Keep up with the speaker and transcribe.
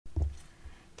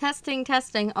Testing,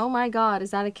 testing. Oh my god, is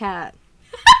that a cat?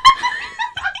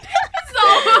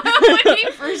 So, when he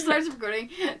first starts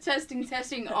recording, testing,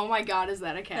 testing, oh my god, is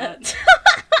that a cat?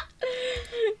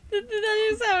 That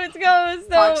is how it goes.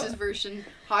 So.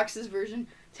 Hawks' version.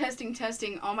 Testing,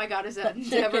 testing, oh my god, is that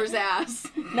Endeavor's ass?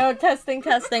 No, testing,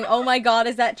 testing. Oh my god,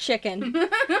 is that chicken?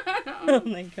 Oh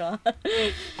my god.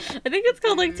 I think it's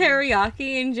called like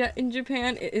teriyaki in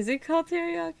Japan. Is it called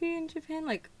teriyaki in Japan?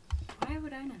 Like, why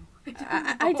would I know?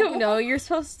 I don't know. You're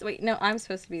supposed to... Wait, no, I'm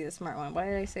supposed to be the smart one. Why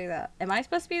did I say that? Am I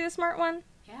supposed to be the smart one?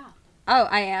 Yeah. Oh,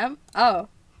 I am? Oh.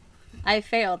 I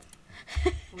failed.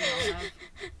 We all have.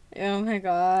 Oh my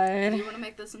god. Do you want to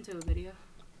make this into a video?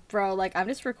 Bro, like, I'm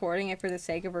just recording it for the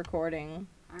sake of recording.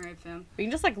 Alright, fam. We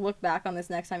can just, like, look back on this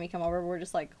next time you come over. We're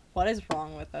just like, what is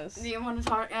wrong with us? Do you want to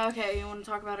talk... Okay, you want to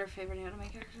talk about our favorite anime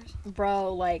characters?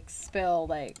 Bro, like, spill.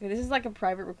 Like, this is, like, a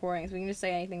private recording, so we can just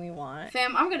say anything we want.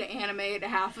 Fam, I'm gonna animate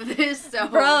half of this, so...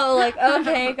 Bro, like,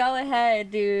 okay, go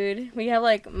ahead, dude. We have,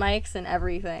 like, mics and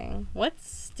everything.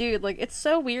 Dude, like, it's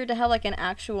so weird to have, like, an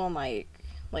actual mic.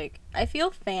 Like, I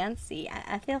feel fancy.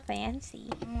 I feel fancy.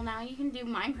 Well, now you can do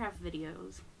Minecraft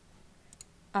videos.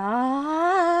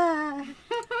 Ah.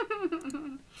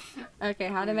 Okay,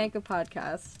 how to make a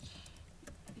podcast.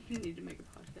 You need to make a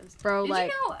podcast. Bro, Did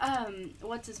like... you know,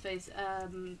 what's his face?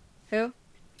 Who?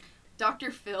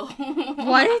 Dr. Phil.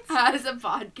 What? Has a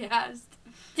podcast.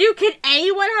 Dude, can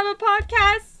anyone have a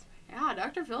podcast? Yeah,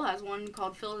 Dr. Phil has one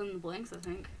called Fill in the Blanks, I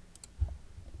think.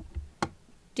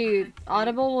 Dude,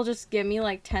 Audible will just give me,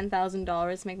 like,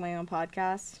 $10,000 to make my own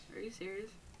podcast. Are you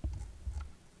serious?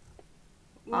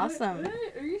 Awesome. What?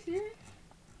 Are you serious?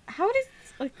 How does,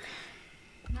 like...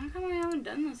 How come I haven't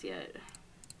done this yet?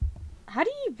 How do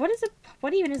you...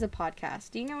 What even is a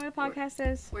podcast? Do you know what a podcast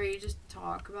is? Where you just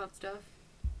talk about stuff.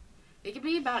 It can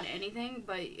be about anything,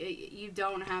 but you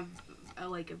don't have,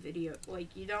 a video.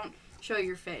 Like, you don't show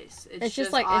your face. It's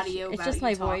just like audio it's about just you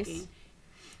my talking. voice.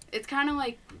 It's kind of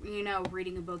like,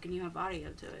 reading a book and you have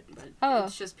audio to it, but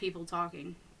it's just people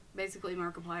talking. Basically,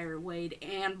 Markiplier, Wade,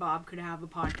 and Bob could have a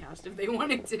podcast if they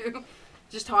wanted to.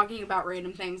 Just talking about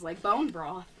random things like bone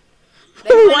broth.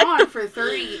 They went on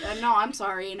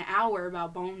for an hour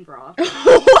about bone broth.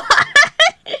 What?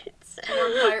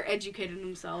 Markiplier educated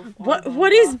himself.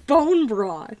 What is bone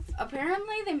broth?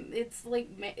 Apparently, it's like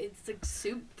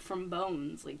soup from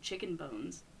bones, like chicken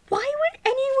bones. Why would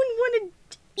anyone want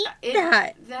to eat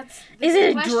that? That's is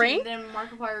it a drink? Then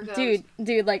Markiplier goes,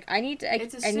 dude, like I need to.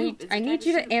 I need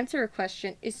you to answer a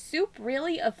question. Is soup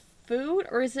really a food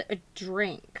or is it a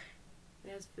drink?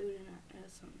 It has food in it. It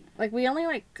has something in it. Like we only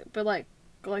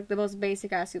like the most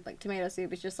basic ass soup, like tomato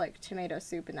soup, is just like tomato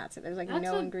soup and that's it. There's like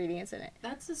no ingredients in it.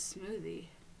 That's a smoothie.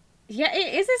 Yeah,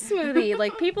 it is a smoothie.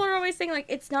 Like people are always saying like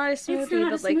it's not a smoothie, it's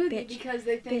not but a like smoothie because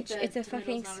they think that it's a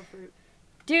fucking not a fruit.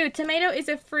 Dude, tomato is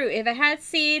a fruit. If it has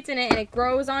seeds in it and it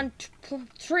grows on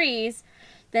trees,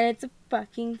 then it's a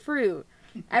fucking fruit.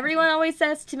 Everyone always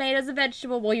says tomato's a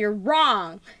vegetable. Well, you're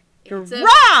wrong. You're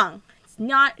wrong. It's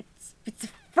not. It's a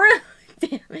fruit.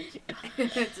 Damn it.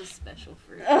 It's a special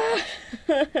fruit.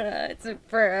 It's a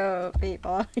fruit.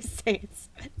 People always say it's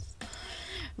special.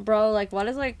 Bro, like, what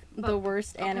is, like, the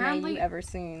worst anime you've ever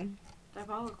seen?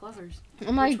 Diabolical Lovers.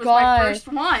 Oh my which god. Was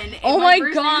my first one. Oh my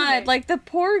god. Anime. Like, the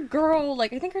poor girl,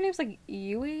 like, I think her name's, like,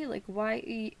 Yui. Like,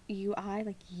 Y-E-U-I.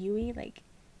 Like, Yui. Like,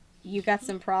 you got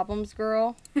some problems,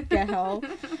 girl. Get help.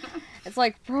 It's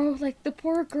like, bro, like, the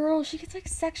poor girl, she gets, like,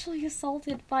 sexually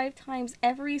assaulted 5 times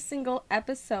every single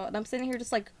episode. And I'm sitting here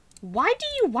just like, why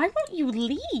won't you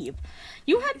leave?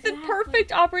 You had the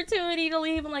perfect opportunity to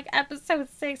leave in, like, episode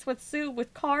 6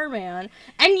 with Carman.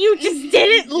 And you just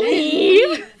didn't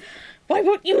leave. Why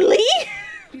won't you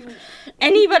leave?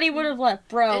 Anybody would have left,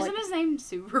 bro. Isn't his name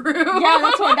Subaru? Yeah,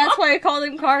 that's why I called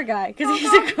him Car Guy. Because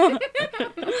he's a car.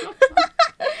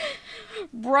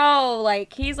 Bro,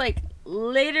 like, he's, like,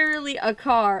 literally a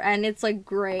car, and it's, like,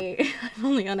 great. I'm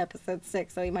only on episode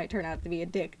 6, so he might turn out to be a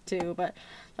dick, too, but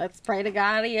let's pray to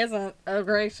God he isn't. Oh,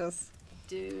 gracious.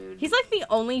 Dude. He's, like, the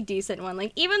only decent one.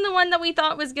 Like, even the one that we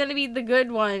thought was gonna be the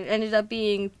good one ended up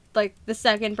being, like, the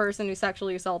second person who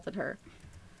sexually assaulted her.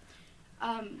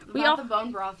 About the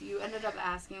bone broth, you ended up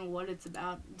asking what it's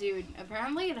about. Dude,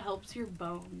 apparently it helps your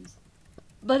bones.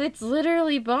 But it's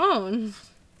literally bones.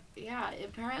 Yeah,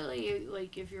 apparently,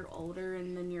 like, if you're older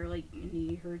and then your, like,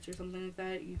 knee hurts or something like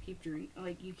that, you keep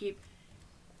you keep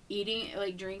eating,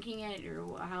 like, drinking it,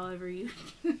 or however you,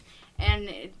 and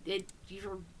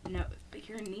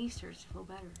your knee starts to feel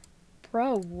better.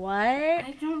 Bro, what?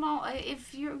 I don't know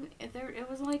if it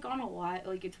was like on a live,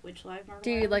 like a Twitch live.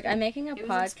 Dude, like I'm making a it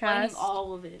podcast. Was explaining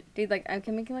all of it. Dude, like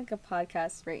I'm making like a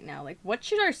podcast right now. Like, what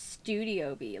should our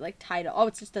studio be? Like title? Oh,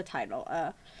 it's just a title.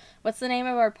 What's the name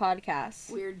of our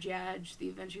podcast? Weird Jadge, The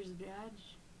Adventures of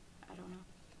Jadge. I don't know.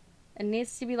 It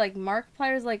needs to be like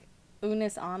Markiplier's like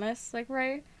Unis Honest, like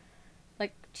right?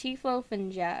 Like T-Floaf and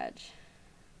Jadge.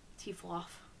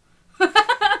 T-Floff.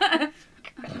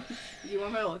 You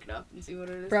want me to look it up and see what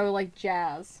it is? Bro, like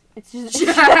jazz. It's just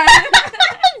Jazz.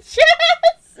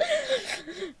 Jazz.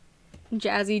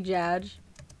 Jazzy Jadge.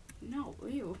 No,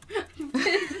 ew.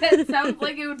 That sounds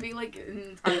like it would be like an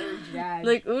entire jazz.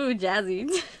 Like, ooh, jazzy.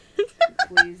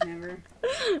 Please, never.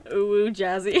 Ooh,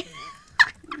 jazzy.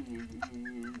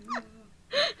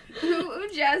 Ooh,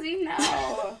 jazzy,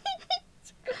 no.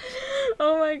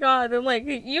 Oh my god, then like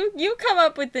you come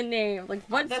up with the name. Like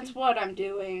what? That's what I'm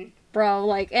doing. Bro,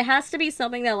 like it has to be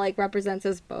something that like represents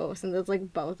us both, and it's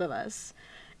like both of us.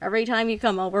 Every time you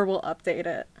come over, we'll update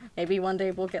it. Maybe one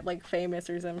day we'll get like famous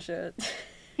or some shit.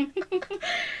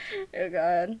 Oh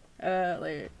god.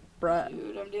 Like bruh.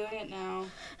 Dude, I'm doing it now.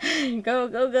 Go,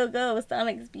 go, go, go,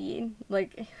 Sonic speed.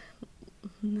 Like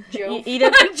Jove. Eat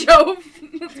it. Jove.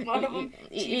 That's one of them.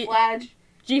 G-Flage.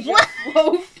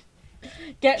 G-Floof.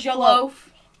 Get Jello.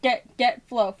 Get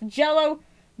Floof. Jello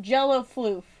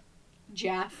Floof.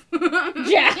 Jaff.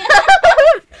 Jaff.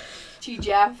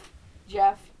 T-Jaff.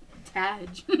 Jeff.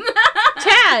 Taj.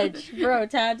 Taj. Bro,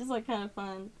 Taj is like kind of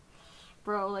fun.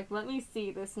 Bro, like let me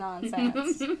see this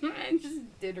nonsense. I just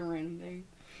did a random thing.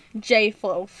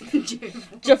 J-Floof.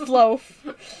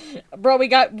 Jafloaf. Bro, we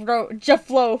got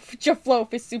Jafloaf.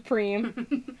 Jafloaf is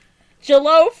supreme.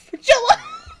 Jaloaf.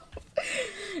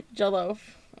 Jaloaf.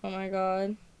 Oh my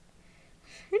god.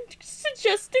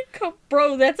 Suggested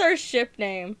bro, that's our ship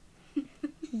name.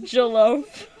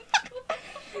 Jaloaf.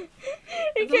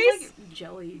 In case like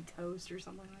jelly toast or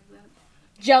something like that.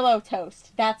 Jello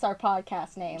Toast. That's our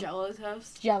podcast name. Jello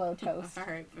toast? Jello Toast.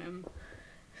 Alright, fam.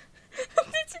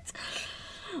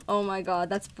 Oh my god,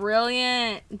 that's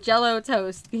brilliant. Jello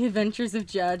Toast. The Adventures of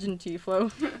Jadge and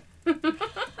T-Flow.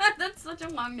 That's such a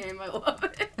long name. I love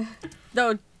it.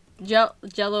 Though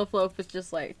Jello Floaf is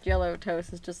just like Jello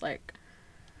Toast is just like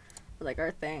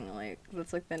our thing. Like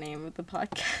that's like the name of the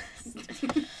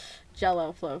podcast.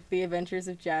 Jello Floaf, The Adventures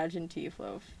of Jadge and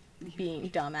T-Floaf, being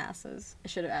dumbasses. I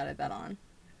should have added that on.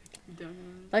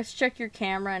 Let's check your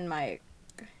camera and mic,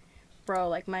 bro.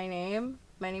 Like my name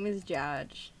is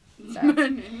Jadge. So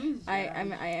I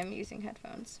am using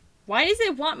headphones. Why does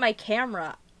it want my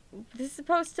camera? This is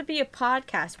supposed to be a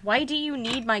podcast. Why do you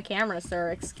need my camera, sir?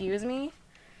 Excuse me?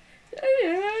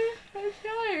 I'm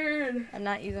tired. I'm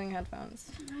not using headphones.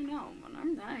 I know, but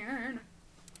I'm tired.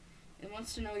 It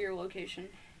wants to know your location.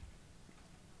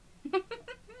 It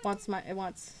wants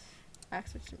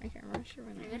access to my camera. Sure,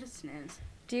 why not? I get a sniz.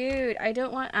 Dude, I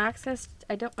don't want access.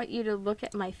 I don't want you to look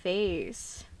at my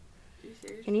face. Are you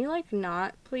serious? Can you like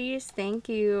not, please? Thank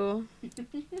you.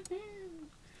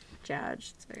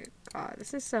 Jadge. It's like, God,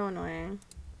 this is so annoying.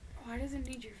 Why does it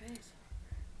need your face?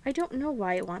 I don't know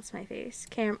why it wants my face.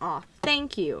 Cam off.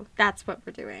 Thank you. That's what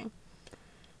we're doing.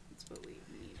 That's what we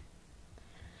need.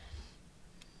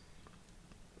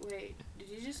 Wait, did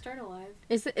you just start a live?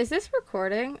 Is this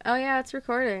recording? Oh yeah, it's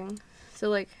recording. So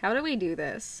like, how do we do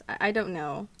this? I don't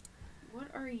know. What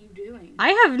are you doing? I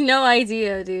have no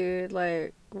idea, dude.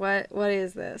 Like, what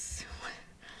is this?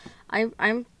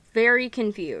 I'm very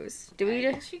confused. I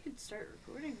guess you could start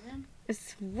recording then.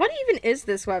 What even is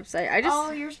this website?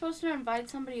 Oh, you're supposed to invite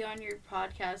somebody on your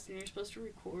podcast and you're supposed to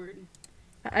record.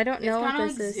 I don't know what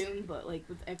this is. It's kind of like Zoom, but like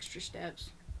with extra steps.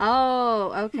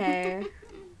 Oh, okay.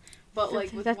 But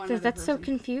like with one other that's so person.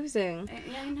 confusing.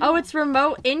 Yeah, I know. Oh, it's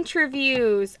remote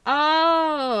interviews.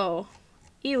 Oh.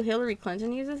 Ew, Hillary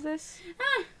Clinton uses this?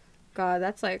 God,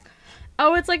 that's like...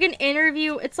 Oh, it's like an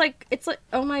interview. It's like...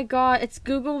 Oh my god, it's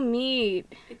Google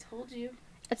Meet. I told you.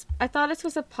 I thought this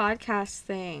was a podcast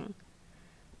thing.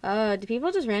 Do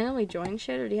people just randomly join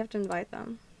shit, or do you have to invite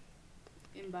them?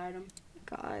 Invite them.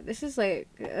 God, this is like...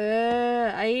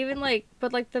 I even like...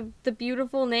 But like the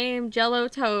beautiful name, Jello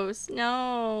Toast.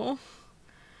 No.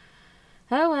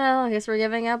 Oh well, I guess we're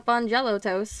giving up on Jello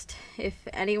Toast. If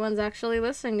anyone's actually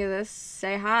listening to this,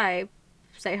 say hi.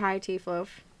 Say hi,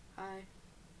 T-Floaf. Hi.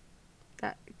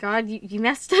 God, you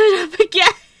messed it up again.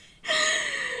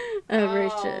 Oh,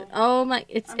 great shit. Oh my,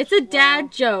 it's a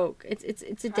dad joke.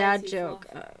 It's a dad joke.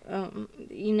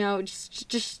 You know,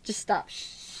 just stop.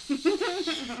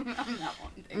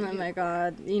 Oh my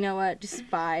god. You know what? Just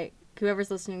bye. Whoever's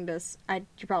listening to this,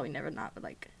 you're probably never not, but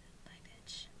like, bye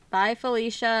bitch. Bye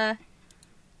Felicia.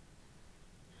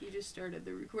 You just started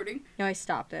the recording. No, I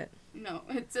stopped it. No,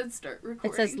 it said start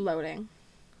recording. It says loading.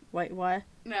 Wait, what?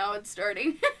 Now it's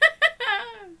starting.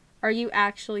 Are you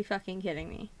actually fucking kidding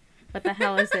me? What the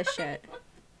hell is this shit?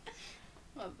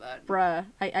 Love that. Bruh,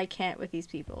 I can't with these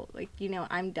people. Like, you know,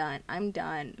 I'm done.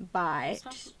 Bye.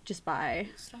 Just bye.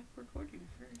 Stop recording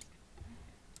first.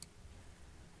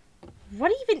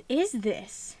 What even is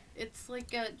this? It's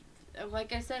like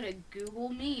like I said, a Google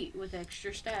Meet with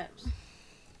extra steps.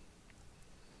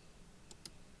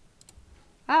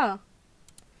 Oh.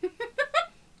 You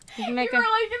were like in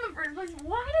the first place,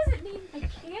 why does it need a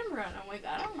camera? And I'm like,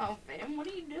 I don't know, fam. What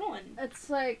are you doing? It's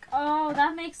like, oh,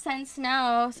 that makes sense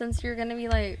now, since you're gonna be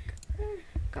like,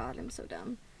 God, I'm so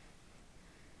dumb.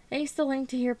 Paste the link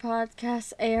to your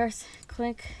podcast airs.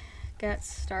 Click get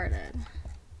started.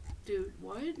 Dude,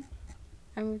 what?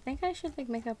 I think I should like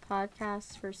make a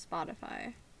podcast for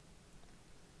Spotify.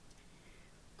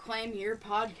 Claim your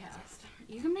podcast.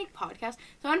 You can make podcasts.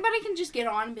 So anybody can just get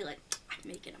on and be like, I'm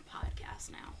making a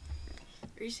podcast now.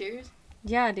 Are you serious?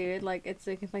 Yeah, dude. Like, it's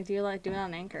like, do you like do it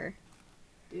on Anchor?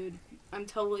 Dude, I'm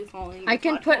totally following. I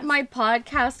can put my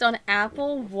podcast on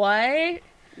Apple. What? Are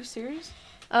you serious?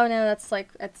 Oh no, that's like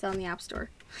it's on the App Store.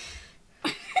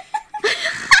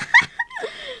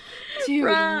 Dude,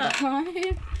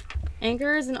 what?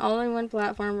 Anchor is an all-in-one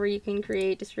platform where you can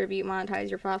create, distribute, monetize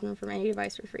your platform from any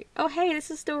device for free. Oh, hey, this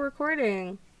is still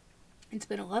recording. It's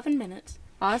been 11 minutes.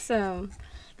 Awesome.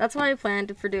 That's what I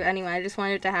planned to do anyway. I just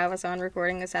wanted to have us on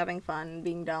recording us having fun and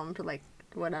being dumb for like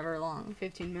whatever long.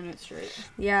 15 minutes straight.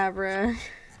 Yeah, bruh.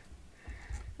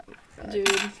 Dude.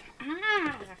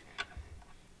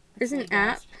 There's an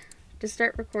app to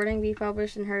start recording, be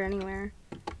published, and heard anywhere.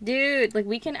 Dude, like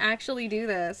we can actually do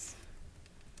this.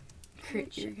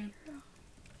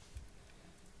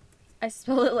 I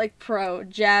spelled it like pro.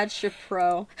 Jad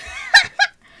Shapro.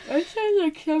 That sounds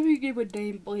like something you would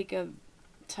name like a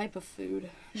type of food.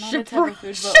 Not a type of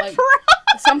food, but like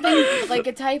something like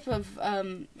a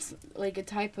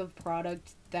type of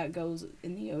product that goes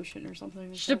in the ocean or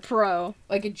something. Shapro.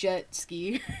 Like a jet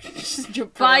ski.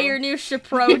 Buy your new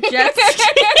Shapro jet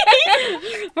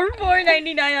ski for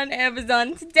 $4.99 on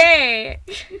Amazon today.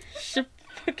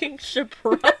 Fucking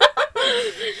Shapro.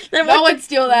 No one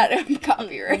steal that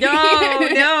copyright.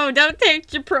 No, don't take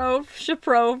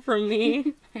Shapro from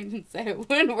me. I didn't say it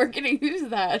would. We're gonna use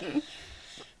that.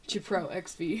 Shapro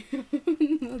XP.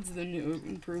 That's the new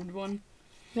improved one.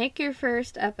 Make your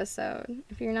first episode.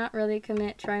 If you're not ready to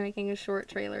commit, try making a short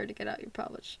trailer to get out your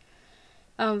publish.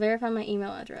 Verify my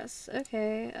email address.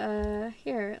 Okay,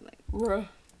 here. Bruh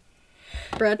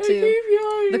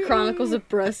 2. The Chronicles of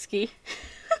Brusky.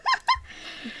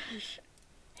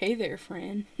 Hey there,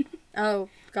 Fran. Oh,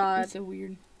 God. That's so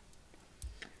weird.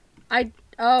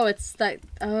 It's like,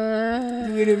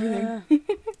 doing everything.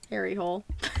 Harry hole.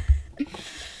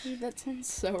 Dude, that sounds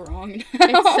so wrong.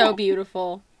 It's so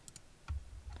beautiful.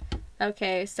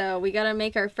 Okay, so we gotta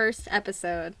make our first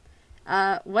episode.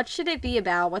 What should it be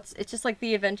about? It's just like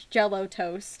the event Jello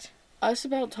toast. Us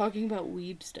about talking about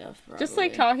weeb stuff, probably. Just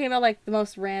like talking about like the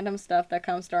most random stuff that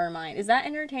comes to our mind. Is that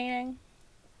entertaining?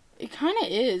 It kind of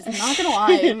is. I'm not gonna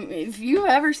lie. If you've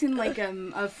ever seen like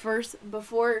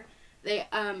before they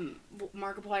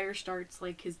Markiplier starts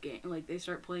like his game, like they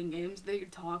start playing games, they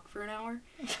talk for an hour.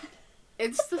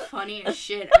 It's the funniest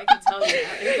shit, I can tell you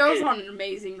that. It goes on an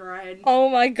amazing ride. Oh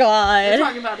my God. They're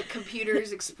talking about the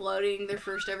computers exploding, their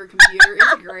first ever computer.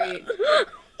 It's great.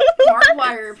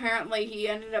 Markiplier, apparently, he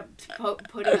ended up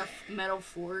putting a metal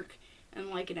fork and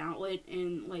like an outlet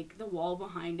in like the wall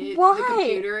behind it. Why? The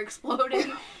computer exploded.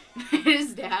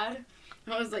 His dad.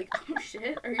 I was like, oh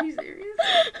shit, are you serious?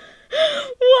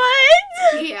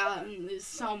 What? Yeah, there's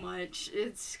so much.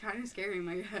 It's kind of scary,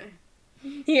 my God.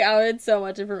 He outed so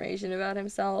much information about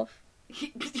himself.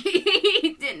 He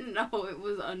didn't know it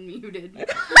was unmuted.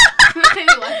 He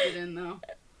left it in, though.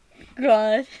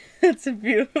 God, that's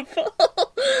beautiful.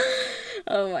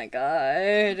 Oh my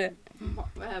God.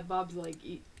 Bob's like,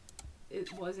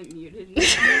 it wasn't muted. And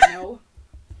he's like, no.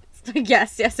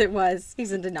 Yes, it was.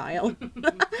 He's in denial.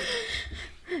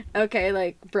 Okay,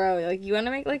 like, bro, like, you want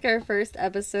to make, like, our first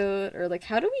episode, or, like,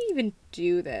 how do we even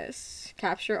do this?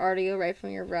 Capture audio right from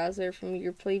your browser, from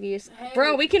your previous... Hey.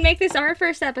 Bro, we can make this our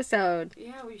first episode.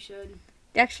 Yeah, we should.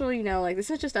 Actually, no, like, this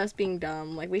is just us being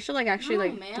dumb. Like, we should, like, actually, no,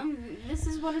 like... man, this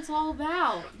is what it's all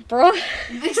about. Bro.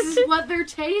 This is what their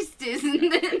taste is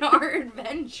in our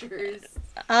adventures.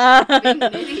 Being an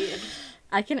idiot.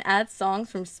 I can add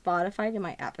songs from Spotify to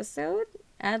my episode,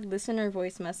 Add listener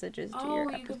voice messages to your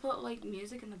episode. Oh, you could put, like,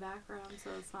 music in the background,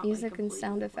 so it's not, music like, and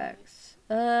sound quiet. effects.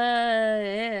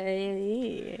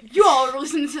 You all are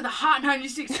listening to the Hot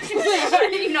 96.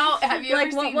 You know, have you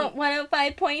ever seen...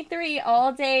 105.3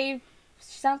 all day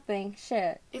something.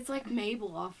 Shit. It's like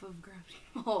Mabel off of Gravity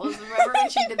Falls. Remember when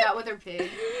she did that with her pig?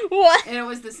 What? And it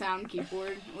was the sound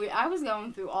keyboard. I was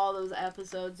going through all those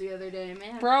episodes the other day,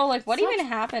 man. Bro, like, what Such even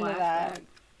happened to that?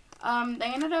 They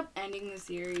ended up ending the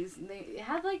series. They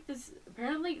had, like, this...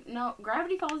 Apparently, no,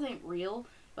 Gravity Falls ain't real,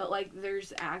 but, like,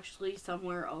 there's actually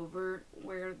somewhere over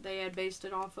where they had based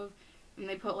it off of. And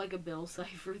they put, like, a Bill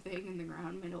Cipher thing in the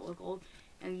ground, made it look old.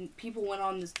 And people went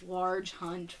on this large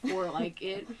hunt for, like,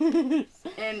 it.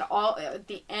 And all at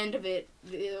the end of it,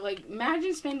 like,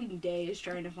 imagine spending days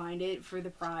trying to find it for the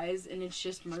prize, and it's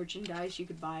just merchandise you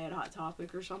could buy at Hot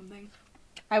Topic or something.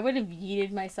 I would have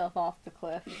yeeted myself off the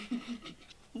cliff.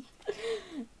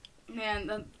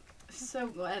 Man, I'm so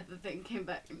glad the thing came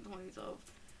back in 2012.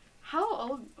 How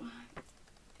old?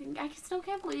 I still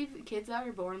can't believe kids that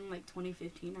were born in, like,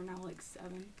 2015 are now, like,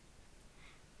 7.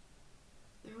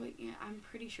 They're like, yeah, I'm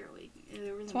pretty sure, like,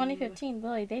 there was 2015,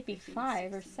 Lily, they'd be 15,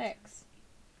 5 or 16, 6.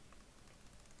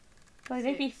 Lily,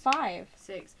 they'd be 5.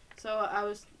 6. So I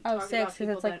was Oh, talking 6, about because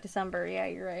people it's like that... December. Yeah,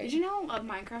 you're right. Did you know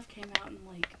Minecraft came out in,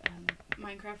 like,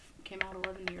 Minecraft came out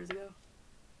 11 years ago?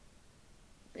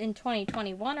 In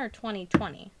 2021 or 2020?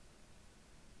 2020.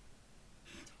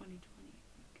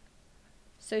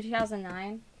 So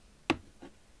 2009?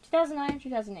 2009 or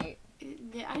 2008?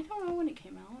 I don't know when it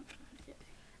came out.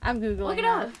 I'm Googling. Look it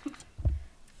up.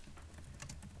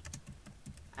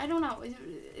 I don't know.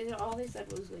 All they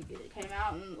said was, like, it came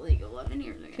out in, like, 11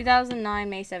 years ago. 2009,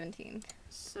 May 17th.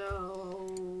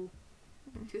 So,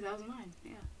 2009,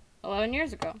 yeah. 11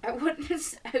 years ago. I wouldn't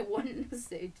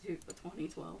say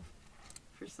 2012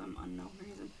 for some unknown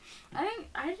reason. I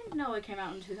didn't know it came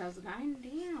out in 2009.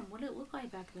 Damn, what did it look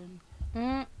like back then?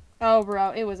 Oh,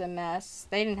 bro, it was a mess.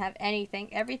 They didn't have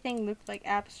anything. Everything looked like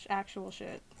actual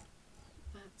shit.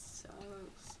 That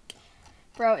sucks.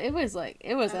 Bro, it was a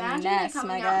mess, my guy. Imagine it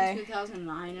coming out in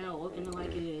 2009 and it looking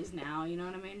like it is now, you know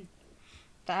what I mean?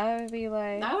 That would be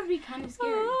like... That would be kind of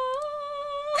scary.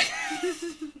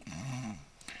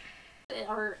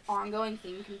 Our ongoing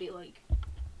theme can be, like,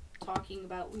 talking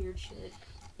about weird shit.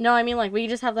 No, I mean, like, we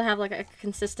just have to have, like, a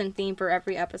consistent theme for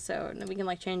every episode, and we can,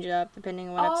 like, change it up depending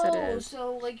on what episode it is.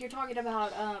 So, like, you're talking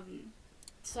about,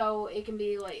 so it can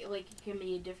be, like, it can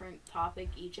be a different topic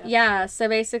each episode. Yeah, so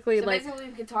basically, so like... basically,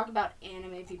 we could talk about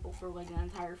anime people for, like, an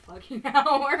entire fucking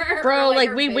hour. Bro, or,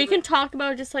 like, we can talk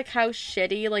about just, like, how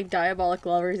shitty, like, Diabolic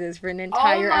Lovers is for an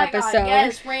entire episode. God,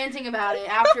 yes, ranting about it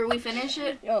after we finish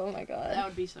it. Oh, my God. That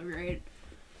would be so great.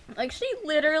 Like, she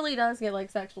literally does get,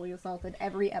 like, sexually assaulted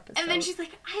every episode. And then she's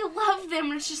like, I love them.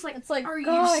 And it's just like, are God,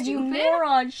 you stupid? you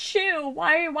moron, Shu.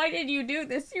 Why did you do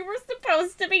this? You were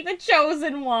supposed to be the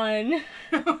chosen one.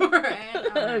 Right.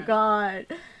 Oh, God.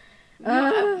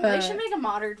 They should make a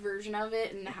modern version of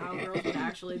it and how girls would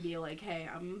actually be like, hey,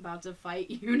 I'm about to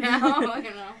fight you now,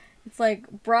 you know? It's like,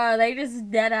 bruh, they just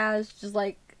deadass just,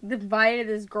 like, invited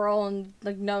this girl and,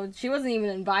 like, no, she wasn't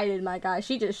even invited, my guy.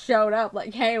 She just showed up,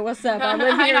 like, hey, what's up? I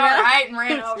live here now. Right? And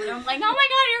ran over them. Like, oh my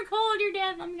God, you're cold, you're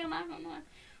dead. I don't know.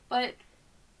 But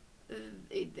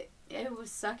it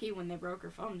was sucky when they broke her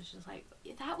phone. It's just like,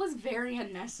 that was very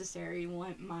unnecessary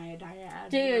what Maya had.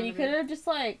 Dude, you could have just,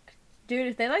 like... Dude,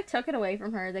 if they, like, took it away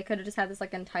from her, they could have just had this,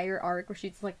 like, entire arc where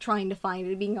she's, like, trying to find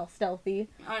it, being all stealthy.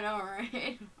 I know,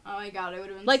 right? Oh my God, it would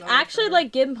have been like, so actually, good.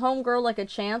 like, give Homegirl, like, a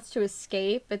chance to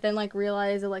escape, but then, like,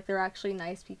 realize that, like, they're actually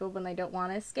nice people when they don't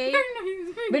want to escape.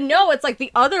 But no, it's, like,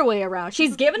 the other way around.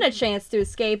 She's given a chance to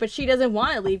escape, but she doesn't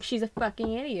want to leave. She's a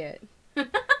fucking idiot.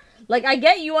 Like, I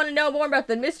get you want to know more about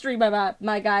the mystery,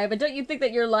 my guy, but don't you think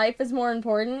that your life is more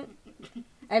important?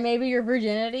 And maybe your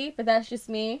virginity? But that's just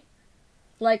me.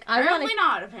 Like, apparently.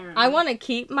 I want to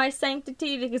keep my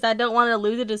sanctity because I don't want to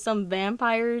lose it to some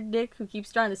vampire dick who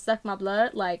keeps trying to suck my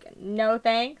blood. Like, no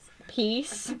thanks.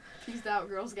 Peace. Peace out,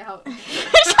 Girl Scout.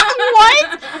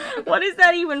 What? What is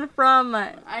that even from?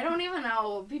 I don't even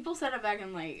know. People said it back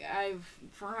in, like,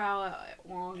 for how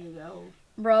long ago.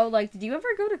 Bro, like, did you ever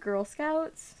go to Girl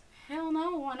Scouts? Hell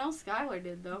no. I know Skylar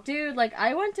did, though. Dude, like,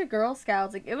 I went to Girl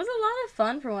Scouts. Like, it was a lot of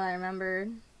fun from what I remember.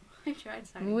 I tried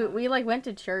we like, went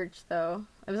to church, though.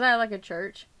 It was at, like, a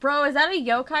church. Bro, is that a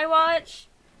yokai watch?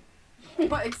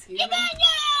 What? Excuse me?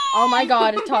 Oh my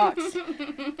God, it talks.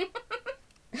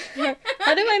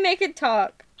 How do I make it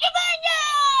talk?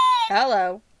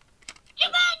 Hello.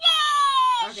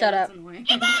 Okay, Shut up. Annoying.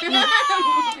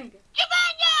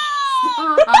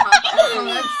 Oh,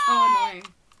 that's so annoying.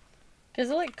 Does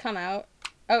it, like, come out?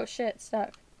 Oh, shit,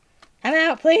 stuck. I'm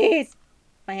out, please.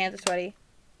 My hands are sweaty.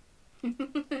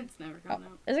 It's never coming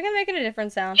out. Is it gonna make it a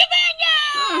different sound?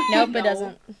 Nope, it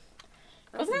doesn't.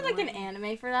 Wasn't there like an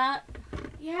anime for that?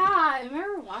 Yeah, I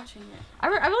remember watching it.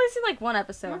 I've only seen like one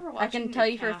episode. I can tell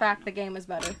you for a fact the game was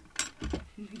better.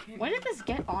 When did this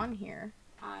get on here?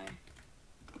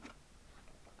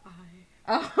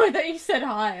 Oh, I thought you said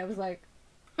hi. I was like...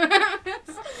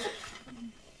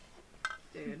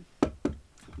 Dude.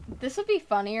 This would be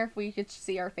funnier if we could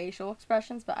see our facial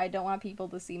expressions, but I don't want people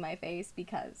to see my face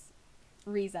because...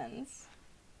 reasons.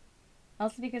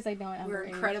 Also because I don't... We're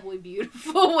incredibly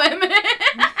beautiful women.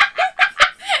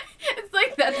 It's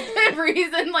like, that's the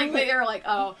reason. Like, they're like,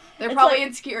 oh, they're probably like,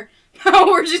 insecure. No,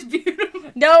 we're just beautiful.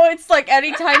 No, it's like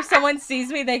anytime someone sees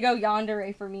me, they go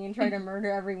yandere for me and try to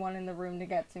murder everyone in the room to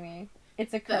get to me.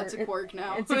 It's a quirk. That's a quirk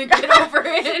now. Get over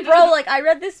it. Bro, like, I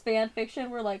read this fan fiction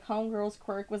where, like, Homegirl's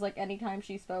quirk was, like, anytime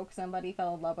she spoke, somebody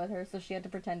fell in love with her, so she had to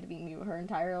pretend to be mute her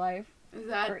entire life. Is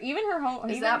that... Or even her home...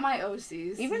 Is that my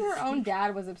OCs? Even her own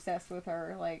dad was obsessed with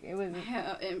her. Like, it was...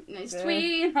 Nice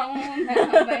tweet.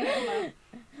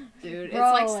 Dude,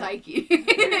 bro, it's like Psyche.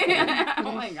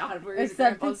 Oh my god, where is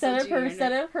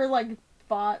instead of her, like,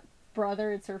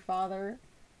 brother, it's her father.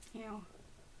 Yeah.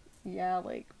 Yeah,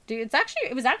 like, dude,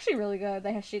 it was actually really good.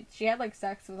 She had, like,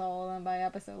 sex with all of them by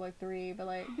episode, like, 3, but,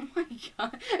 like... Oh my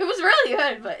god. It was really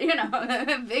good, but, you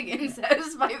know, big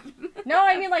incest by... No,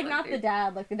 I mean, like, not the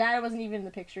dad. Like, the dad wasn't even in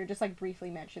the picture, just, like,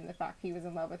 briefly mentioned the fact he was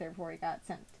in love with her before he got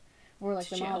sent. Before,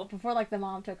 like, the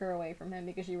mom took her away from him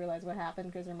because she realized what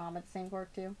happened because her mom had the same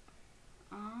quirk, too.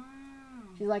 Oh.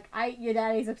 She's like, your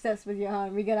daddy's obsessed with you,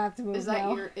 hon. We gotta have to move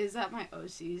now. Is that my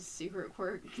OC's secret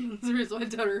quirk? There's one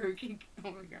Todoroki.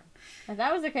 Oh my god. If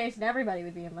that was the case, then everybody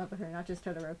would be in love with her, not just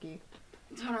Todoroki.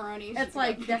 Todoroki. It's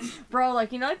like, bro,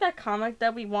 like, you know, like that comic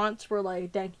that we watched where,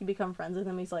 like, Denki become friends with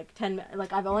him? He's like,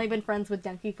 like, I've only been friends with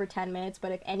Denki for 10 minutes,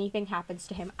 but if anything happens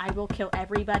to him, I will kill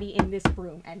everybody in this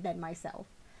room and then myself.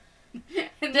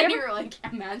 And then you were like,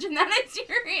 imagine that as your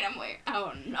and I'm like,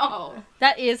 oh no.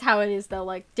 That is how it is though.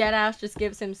 Like, Deadass just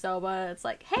gives him soba. It's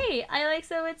like, hey, I like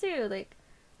soba too. Like,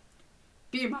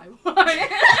 be my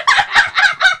wife.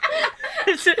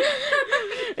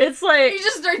 It's like he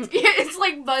just starts. It's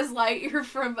like Buzz Lightyear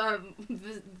from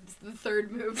the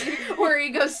third movie where he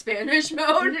goes Spanish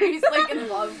mode and he's like in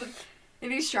love with.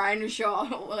 And he's trying to show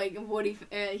off, like, Woody.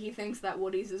 He thinks that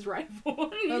Woody's his rival.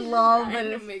 And he's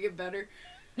trying to make it better.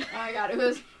 Oh my god, it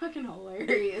was fucking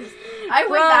hilarious. I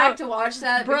went back to watch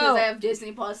that because I have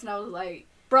Disney Plus, and I was like,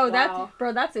 wow.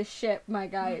 That's a ship, my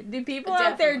guy. Do people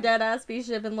out there dead ass be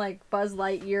shipping like Buzz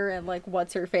Lightyear and like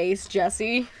what's her face,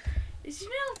 Jessie?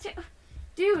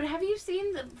 Dude, have you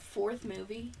seen the 4th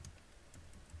movie?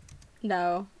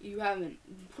 No. You haven't.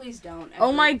 Please don't. Ever.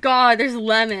 Oh my god, there's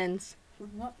lemons.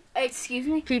 What? Excuse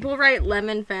me? People write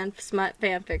lemon smut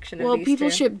fan fiction. Well, people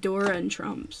ship Dora and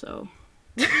Trump, so.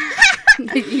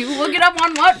 You look it up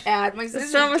on Wattpad. My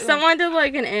sister. Someone did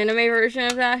like an anime version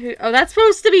of that. That's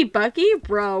supposed to be Bucky,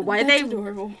 bro. Why That's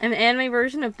adorable. An anime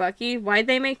version of Bucky? Why'd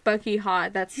they make Bucky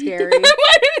hot? That's scary.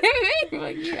 Why did they make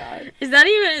Bucky hot? Is that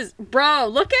even bro?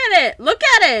 Look at it. Look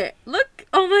at it. Look.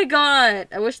 Oh my god.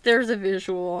 I wish there was a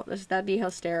visual. That'd be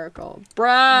hysterical,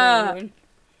 bruh.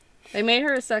 They made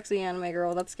her a sexy anime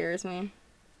girl. That scares me.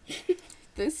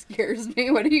 This scares me.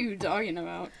 What are you talking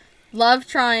about? Love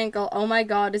triangle. Oh my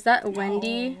god, is that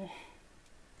Wendy?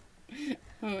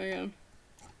 Oh my god.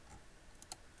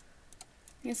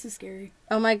 This is scary.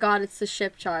 Oh my god, it's the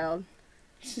ship child.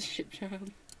 It's the ship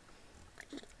child.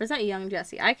 Or is that young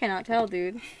Jessie? I cannot tell,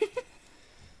 dude.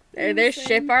 There's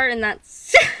ship art and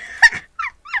that's...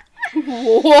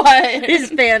 What?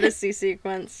 His fantasy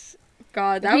sequence.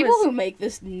 God, that people who make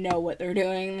this know what they're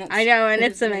doing. I know, and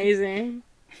it's amazing.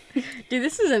 Dude,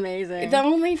 this is amazing.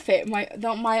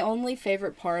 My only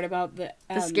favorite part about the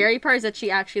scary part is that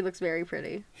she actually looks very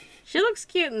pretty. She looks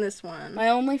cute in this one. My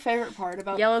only favorite part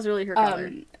about yellow's really her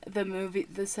color. The movie,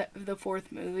 the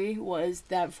 4th movie was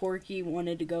that Forky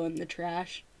wanted to go in the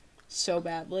trash so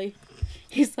badly.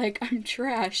 He's like, I'm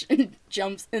trash, and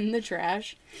jumps in the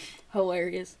trash.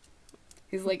 Hilarious.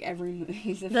 He's like every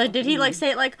movie. Did he like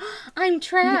say it like, I'm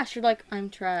trash? Or like, I'm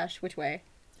trash? Which way?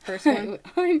 First one?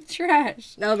 I'm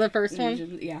trash. No, the first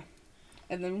one? Yeah.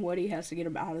 And then Woody has to get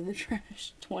him out of the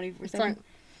trash 24/7.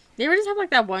 They ever just have like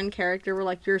that one character where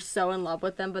like you're so in love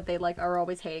with them, but they like are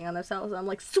always hating on themselves. And I'm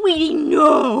like, sweetie,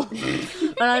 no!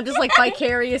 And I'm just like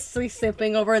vicariously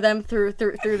sipping over them through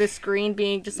the screen,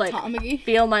 being just like, Tamagi?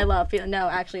 Feel my love. No,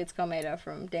 actually, it's Komedo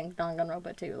from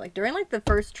Danganronpa 2. Like during like the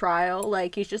first trial,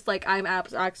 like he's just like, I'm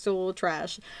actual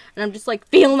trash, and I'm just like,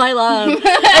 feel my love. And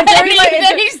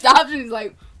then he stops and he's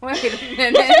like, wait a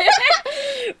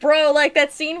minute. Bro, like,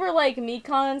 that scene where, like,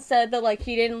 Mikon said that, like,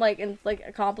 he didn't, like,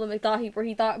 a compliment, where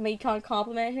he thought Mikon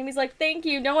complimented him. He's like, thank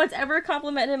you, no one's ever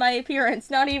complimented my appearance,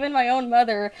 not even my own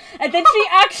mother. And then she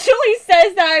actually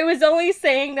says that I was only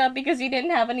saying that because you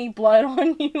didn't have any blood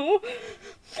on you.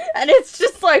 And it's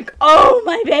just like, oh,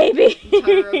 my baby.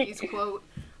 Todoroki's quote,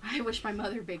 I wish my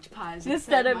mother baked pies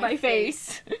instead of my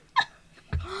face.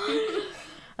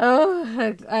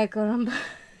 Oh, I caramba.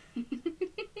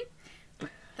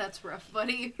 That's rough,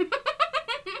 buddy.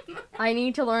 I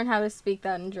need to learn how to speak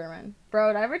that in German.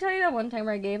 Bro, did I ever tell you that one time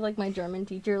where I gave, like, my German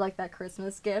teacher, like, that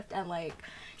Christmas gift, and, like,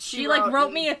 she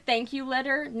wrote me a thank you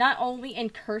letter, not only in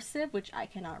cursive, which I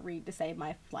cannot read to save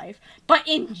my life, but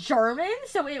in German,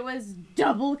 so it was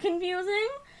double confusing.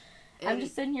 I'm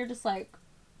just sitting here just like,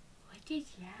 what did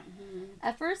that mean?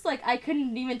 At first, like, I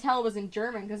couldn't even tell it was in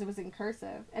German because it was in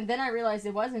cursive, and then I realized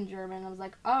it was in German. I was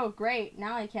like, oh, great,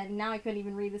 now I couldn't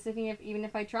even read this even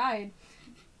if I tried.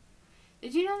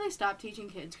 Did you know they stopped teaching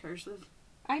kids cursive?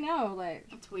 I know, like...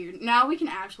 That's weird. Now we can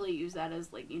actually use that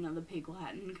as, like, you know, the pig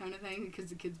Latin kind of thing,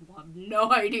 because the kids will have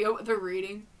no idea what they're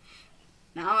reading.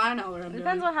 Now I know what I'm doing.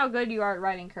 Depends on how good you are at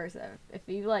writing cursive. If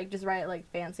you, like, just write it,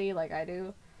 like, fancy, like I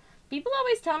do. People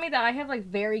always tell me that I have, like,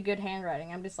 very good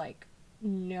handwriting. I'm just like,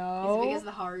 no. It's because of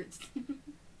the hearts.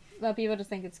 But people just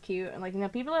think it's cute. And, like, you know,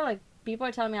 people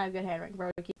are telling me I have good handwriting,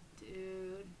 bro.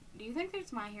 Dude, do you think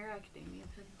there's My Hero Academia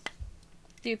pins?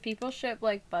 Dude, people ship,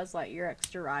 like, Buzz Lightyear x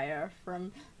Jiraiya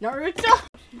from Naruto.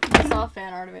 I saw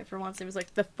fan art of it for once. It was,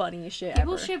 like, the funniest shit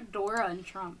people ever. People ship Dora and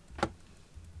Trump.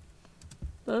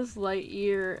 Buzz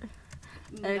Lightyear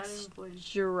x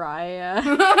Jiraiya.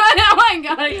 Oh my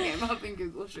god, I came up in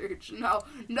Google search. No.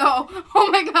 Oh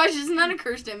my gosh, isn't that a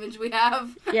cursed image we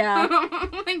have? Yeah.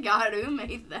 Oh my god, who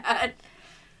made that?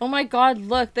 Oh my god,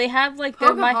 look, they have, like,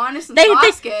 their Pocahontas and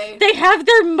Sasuke. They have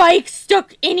their mics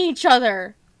stuck in each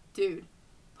other. Dude.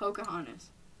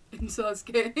 Pocahontas and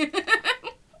Sasuke.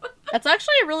 That's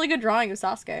actually a really good drawing of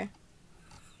Sasuke.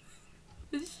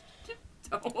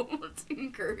 Don't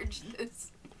encourage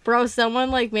this. Bro,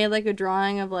 someone, like, made, like, a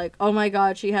drawing of, like, oh my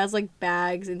god, she has, like,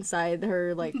 bags inside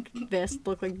her, like, fist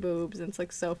look like boobs, and it's,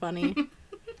 like, so funny.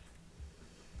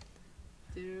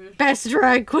 Dude. Best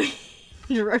drag queen,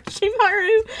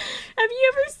 Orochimaru. Have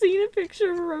you ever seen a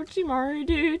picture of Orochimaru,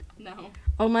 dude? No.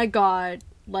 Oh my god.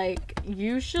 Like,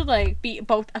 you should, like, be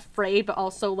both afraid, but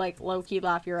also, like, low-key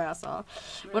laugh your ass off.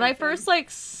 Really when I first, like,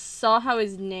 saw how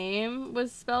his name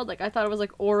was spelled, like, I thought it was,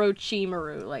 like,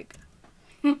 Orochimaru, like,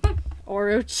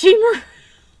 Orochimaru.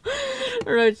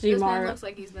 Orochimaru. This man looks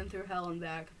like he's been through hell and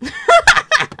back.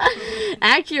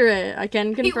 Accurate. I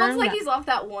can confirm. He looks like he's off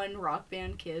that one rock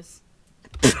band Kiss.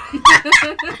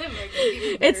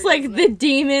 It's like the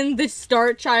demon, the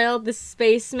Star Child, the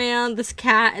spaceman, this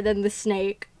cat, and then the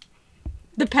snake.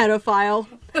 The pedophile.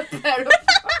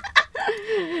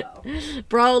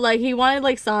 Bro, like, he wanted,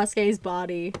 like, Sasuke's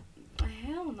body.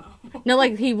 Hell no. No,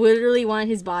 like, he literally wanted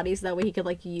his body so that way he could,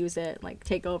 like, use it, like,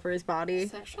 take over his body.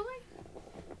 Sexually?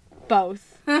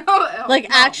 Both. Like,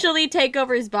 actually take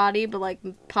over his body, but, like,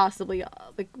 possibly,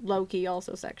 like, low-key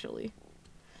also sexually.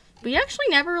 We actually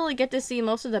never really get to see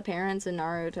most of the parents in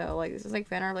Naruto. Like, this is, like,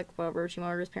 fan art, like, what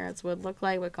Orochimaru's parents would look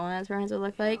like, what Konan's parents would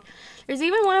look like. There's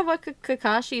even one of what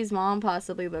Kakashi's mom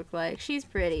possibly looked like. She's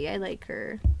pretty. I like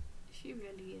her. She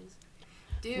really is.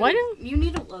 Dude, you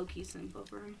need a low-key simp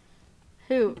over him.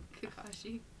 Who?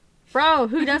 Kakashi. Bro,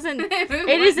 who doesn't?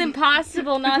 It is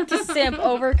impossible not to simp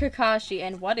over Kakashi.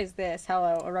 And what is this?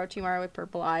 Hello, Orochimaru with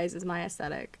purple eyes is my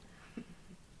aesthetic.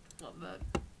 Love that.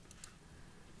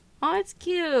 Oh, it's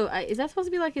cute. Is that supposed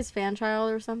to be, like, his fan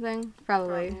child or something?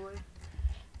 Probably.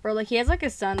 Bro, like, he has, like, a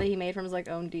son that he made from his, like,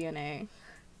 own DNA.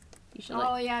 You should, like...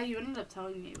 Oh, yeah, you ended up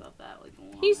telling me about that, like, a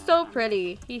long He's so time.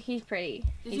 Pretty. He's pretty.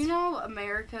 Did you know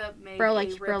America made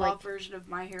a rip-off version of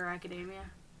My Hero Academia?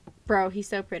 Bro, he's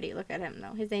so pretty. Look at him,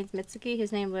 though. His name's Mitsuki.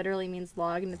 His name literally means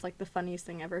log, and it's, like, the funniest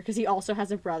thing ever, because he also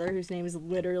has a brother whose name is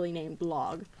literally named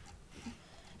Log.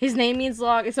 His name means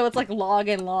log, so it's, like, log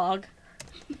and log.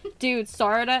 Dude,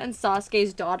 Sarada and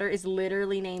Sasuke's daughter is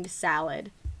literally named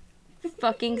Salad.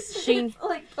 Fucking she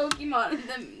like Pokemon and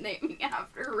them naming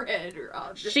after red or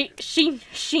object.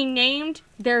 She named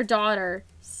their daughter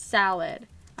Salad.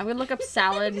 I'm gonna look up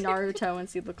Salad Naruto and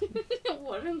see the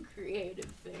What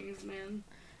creative things, man.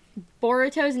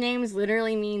 Boruto's name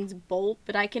literally means bolt,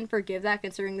 but I can forgive that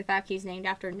considering the fact he's named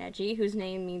after Neji, whose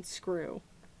name means screw.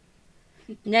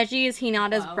 Neji is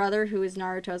Hinata's brother, who is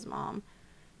Naruto's mom.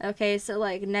 Okay, so,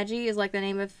 like, Neji is, like, the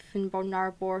name of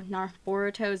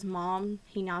Boruto's mom,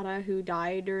 Hinata, who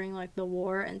died during, like, the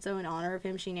war, and so in honor of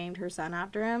him, she named her son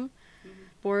after him.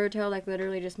 Mm-hmm. Boruto, like,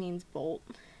 literally just means bolt.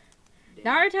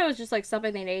 Naruto is just like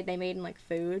something they made in like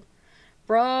food.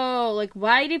 Bro, like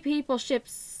why do people ship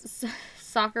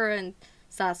Sakura and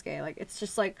Sasuke? Like it's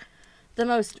just like the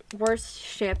most worst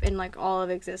ship in like all of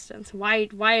existence. Why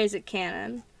is it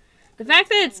canon? The fact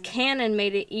that it's canon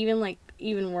made it even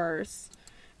worse.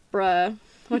 Bruh.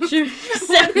 What does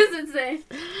it say?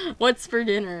 What's for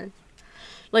dinner?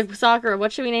 Like Sakura,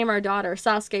 what should we name our daughter?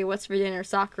 Sasuke, what's for dinner?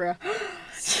 Sakura.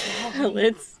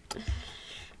 It's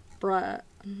bruh.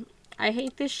 I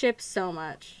hate this ship so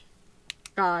much.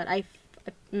 God, I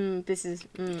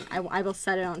will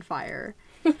set it on fire.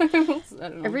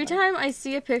 Every time I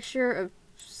see a picture of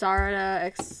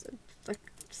Sarada,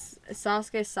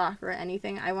 Sasuke, Sakura,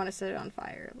 anything, I want to set it on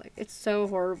fire. Like, it's so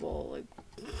horrible. Like,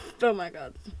 oh my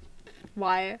god.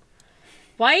 Why?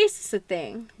 Why is this a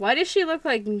thing? Why does she look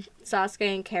like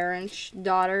Sasuke and Karen's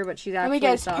daughter, but she's actually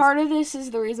Sasuke? Part of this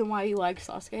is the reason why you like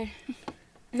Sasuke.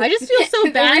 I just feel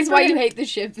so bad. The reason why you hate the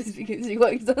ship is because you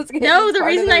like Sasuke. No, the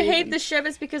reason I hate the ship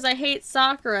is because I hate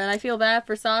Sakura, and I feel bad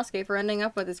for Sasuke for ending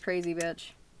up with this crazy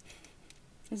bitch.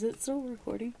 Is it still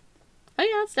recording? Oh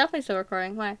yeah, it's definitely still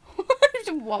recording. Why?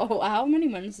 Whoa, how many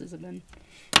minutes has it been?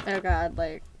 Oh god,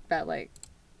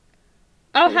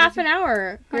 half an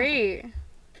hour. Great.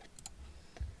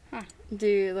 Huh.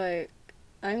 Dude, like,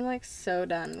 I'm like so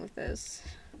done with this.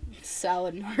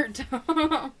 Salad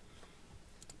Naruto.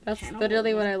 That's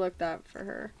literally what I looked up for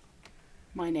her.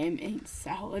 My name ain't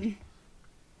Salad.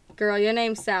 Girl, your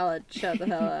name's Salad. Shut the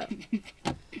hell up.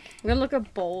 I'm gonna look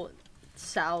up Bolt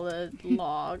Salad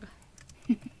log.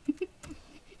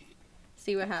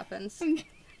 See what happens.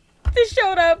 They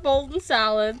showed up Bolt and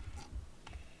Salad.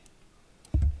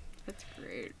 That's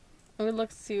great. I'm gonna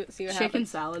look see what happens. Chicken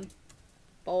salad.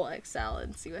 Bolt egg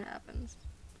salad. See what happens.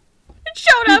 It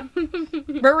showed up.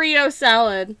 Burrito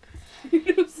salad.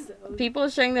 People are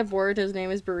saying that Boruto's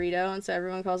name is Burrito, and so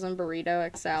everyone calls him Burrito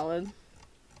egg salad.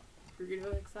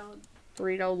 Burrito egg salad?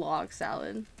 Burrito log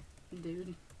salad.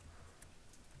 Dude.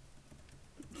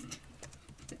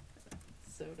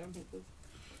 So dumb with this.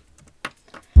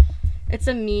 It's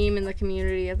a meme in the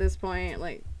community at this point.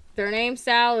 Like, their name's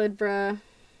Salad, bruh.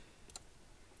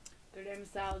 Their name's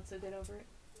Salad, so get over it.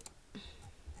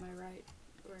 Am I right?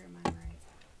 Or am I right?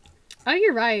 Oh,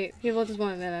 you're right. People just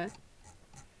want a minute.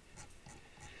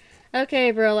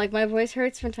 Okay, bro, like, my voice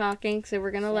hurts from talking, so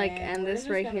we're gonna, like, end this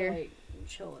right here. Like,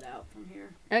 chill it out from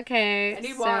here. Okay, I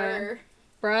need water.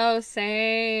 Bro,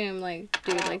 same. Like,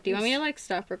 dude, like, do you want me to, like,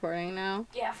 stop recording now?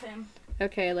 Yeah, fam.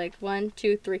 Okay, like, 1,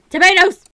 2, 3. Tomatoes!